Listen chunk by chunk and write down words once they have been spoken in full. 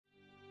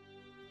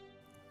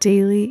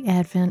Daily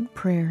Advent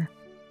Prayer.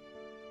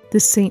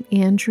 The St.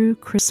 Andrew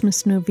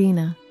Christmas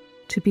Novena,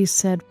 to be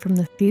said from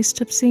the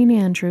Feast of St.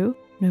 Andrew,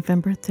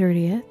 November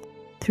 30th,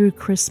 through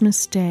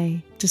Christmas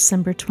Day,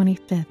 December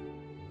 25th.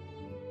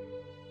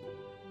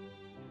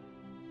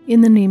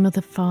 In the name of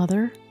the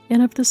Father,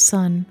 and of the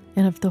Son,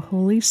 and of the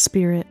Holy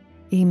Spirit.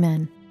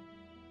 Amen.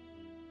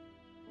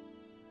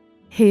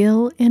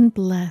 Hail and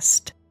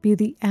blessed be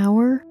the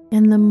hour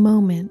and the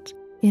moment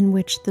in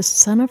which the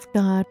Son of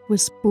God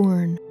was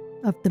born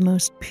of the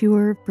most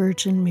pure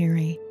Virgin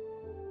Mary,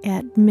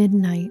 at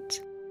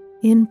midnight,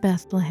 in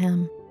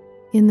Bethlehem,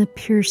 in the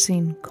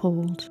piercing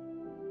cold.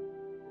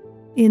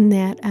 In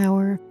that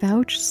hour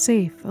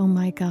vouchsafe, O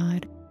my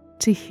God,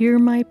 to hear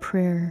my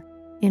prayer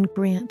and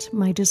grant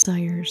my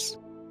desires,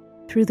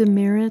 through the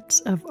merits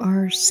of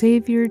our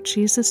Savior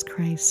Jesus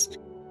Christ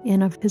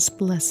and of his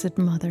Blessed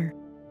Mother.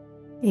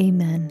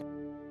 Amen.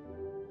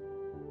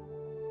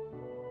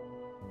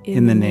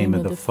 In the name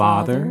of the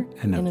Father,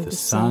 and of the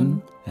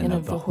Son, and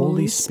of the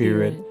Holy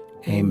Spirit.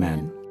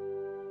 Amen.